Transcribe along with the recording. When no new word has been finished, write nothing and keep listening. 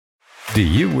Do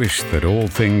you wish that all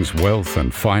things wealth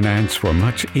and finance were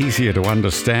much easier to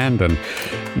understand and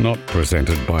not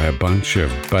presented by a bunch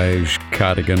of beige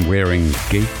cardigan-wearing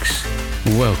geeks?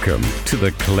 Welcome to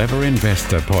the Clever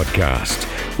Investor Podcast,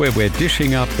 where we're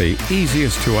dishing up the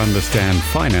easiest to understand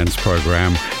finance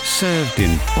program served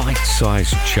in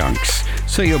bite-sized chunks,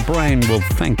 so your brain will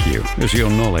thank you as your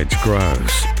knowledge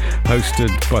grows.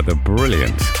 Hosted by the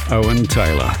brilliant Owen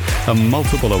Taylor, a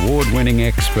multiple award-winning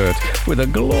expert with a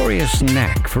glorious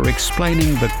knack for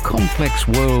explaining the complex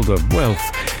world of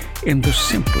wealth in the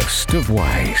simplest of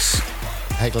ways.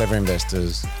 Hey Clever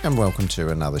Investors, and welcome to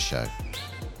another show.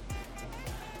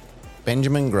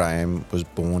 Benjamin Graham was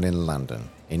born in London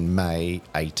in May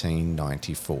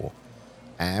 1894,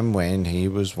 and when he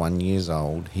was 1 year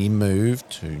old, he moved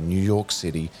to New York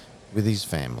City with his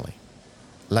family.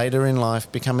 Later in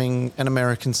life, becoming an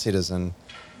American citizen,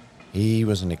 he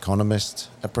was an economist,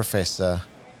 a professor,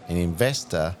 an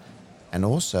investor, and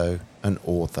also an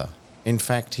author. In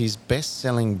fact, his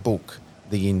best-selling book,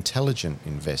 The Intelligent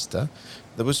Investor,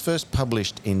 that was first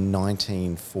published in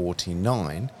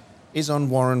 1949, is on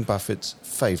Warren Buffett's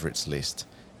favourites list,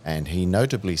 and he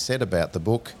notably said about the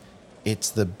book, "It's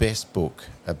the best book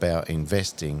about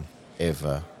investing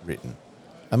ever written."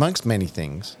 Amongst many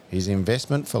things, his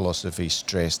investment philosophy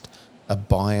stressed a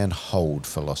buy and hold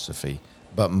philosophy,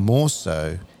 but more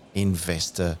so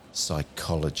investor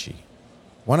psychology.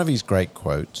 One of his great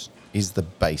quotes is the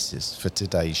basis for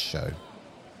today's show.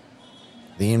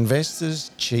 The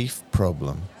investor's chief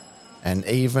problem, and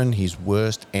even his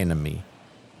worst enemy,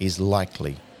 is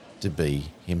likely to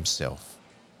be himself.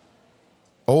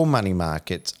 All money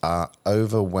markets are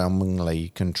overwhelmingly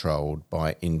controlled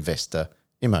by investor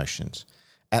emotions.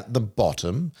 At the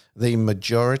bottom, the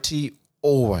majority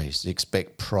always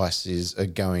expect prices are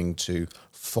going to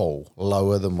fall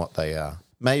lower than what they are,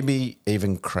 maybe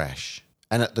even crash.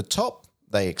 And at the top,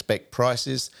 they expect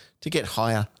prices to get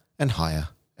higher and higher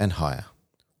and higher.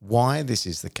 Why this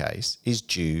is the case is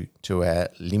due to our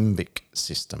limbic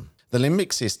system. The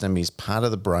limbic system is part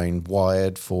of the brain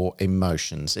wired for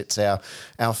emotions. It's our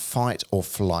fight or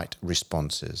flight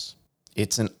responses.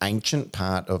 It's an ancient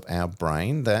part of our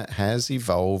brain that has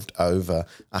evolved over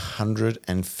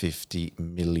 150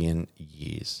 million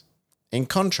years. In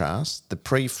contrast, the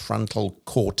prefrontal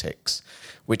cortex,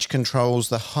 which controls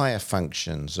the higher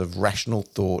functions of rational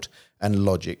thought and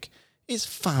logic, is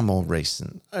far more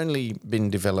recent, only been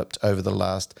developed over the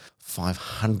last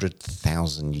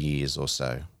 500,000 years or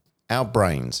so. Our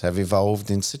brains have evolved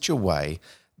in such a way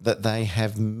that they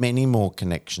have many more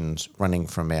connections running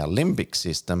from our limbic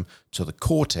system to the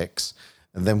cortex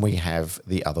than we have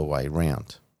the other way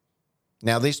round.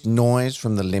 Now, this noise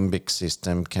from the limbic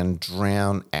system can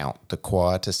drown out the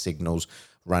quieter signals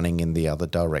running in the other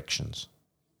directions.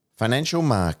 Financial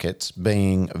markets,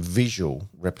 being visual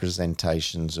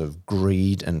representations of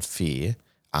greed and fear,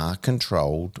 are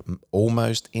controlled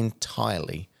almost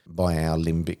entirely by our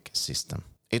limbic system.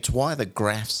 It's why the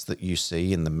graphs that you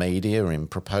see in the media, in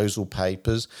proposal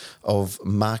papers of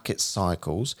market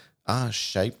cycles are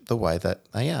shaped the way that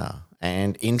they are.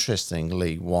 And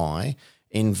interestingly, why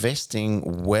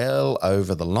investing well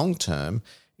over the long term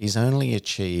is only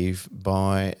achieved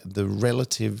by the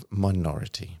relative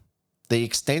minority. The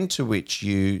extent to which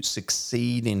you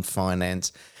succeed in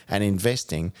finance and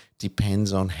investing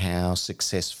depends on how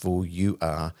successful you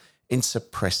are in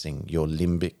suppressing your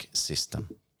limbic system.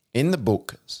 In the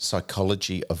book,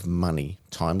 Psychology of Money,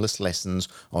 Timeless Lessons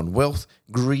on Wealth,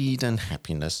 Greed and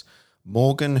Happiness,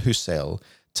 Morgan Housel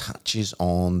touches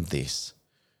on this.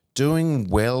 Doing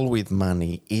well with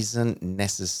money isn't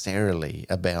necessarily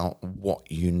about what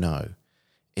you know.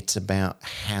 It's about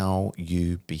how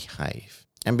you behave.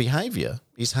 And behaviour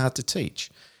is hard to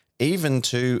teach, even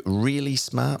to really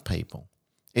smart people.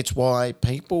 It's why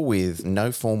people with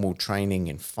no formal training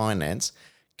in finance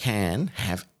can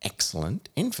have excellent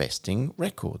investing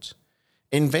records.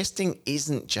 Investing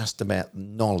isn't just about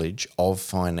knowledge of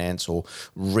finance or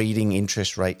reading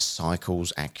interest rate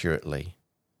cycles accurately.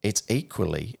 It's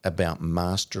equally about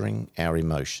mastering our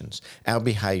emotions, our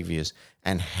behaviours,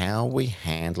 and how we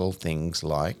handle things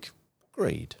like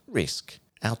greed, risk,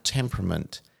 our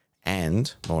temperament,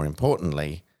 and, more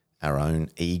importantly, our own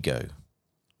ego.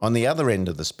 On the other end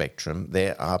of the spectrum,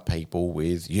 there are people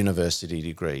with university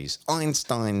degrees,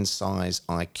 Einstein-size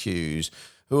IQs,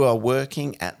 who are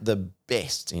working at the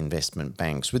best investment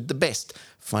banks with the best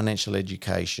financial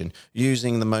education,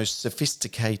 using the most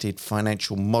sophisticated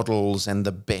financial models and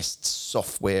the best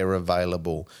software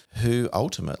available, who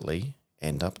ultimately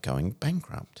end up going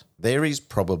bankrupt. There is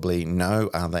probably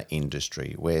no other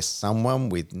industry where someone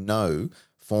with no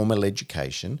formal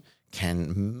education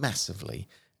can massively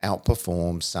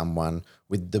outperform someone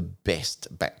with the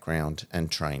best background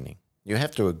and training. You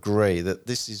have to agree that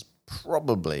this is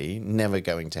probably never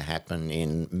going to happen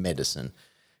in medicine.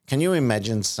 Can you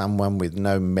imagine someone with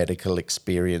no medical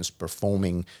experience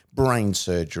performing brain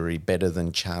surgery better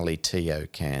than Charlie Teo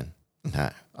can? No,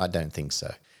 I don't think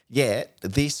so. Yet,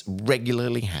 this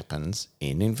regularly happens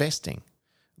in investing.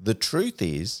 The truth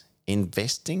is,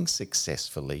 investing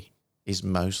successfully is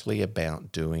mostly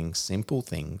about doing simple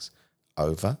things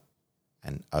over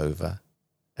and over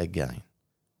again,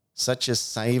 such as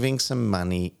saving some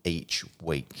money each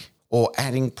week or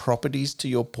adding properties to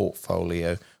your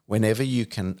portfolio whenever you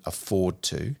can afford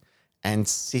to and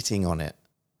sitting on it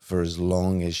for as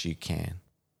long as you can.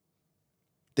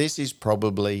 This is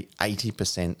probably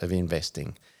 80% of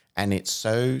investing, and it's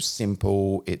so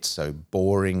simple, it's so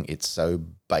boring, it's so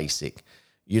basic.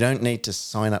 You don't need to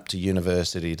sign up to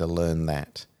university to learn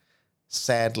that.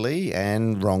 Sadly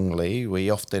and wrongly, we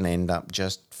often end up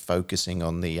just focusing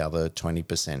on the other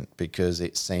 20% because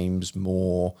it seems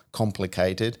more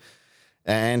complicated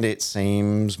and it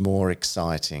seems more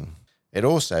exciting. It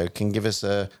also can give us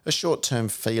a short-term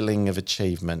feeling of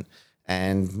achievement,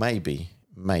 and maybe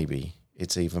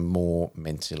it's even more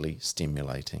mentally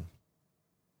stimulating.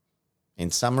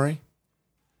 In summary,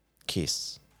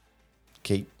 KISS.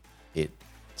 Keep it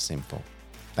simple.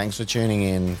 Thanks for tuning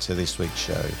in to this week's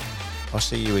show. I'll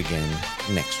see you again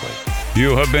next week.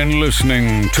 You have been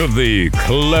listening to the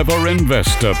Clever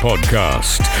Investor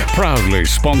Podcast, proudly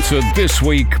sponsored this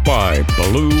week by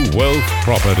Blue Wealth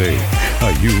Property.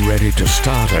 Are you ready to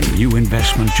start a new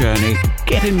investment journey?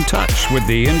 Get in touch with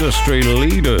the industry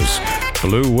leaders,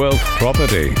 Blue Wealth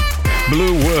Property.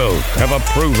 Blue Wealth have a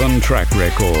proven track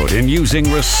record in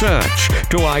using research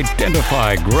to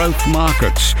identify growth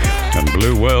markets, and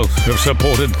Blue Wealth have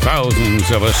supported thousands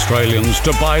of Australians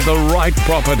to buy the right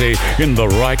property in the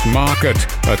right market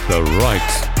at the right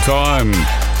time.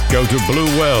 Go to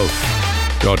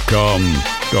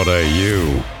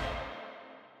bluewealth.com.au.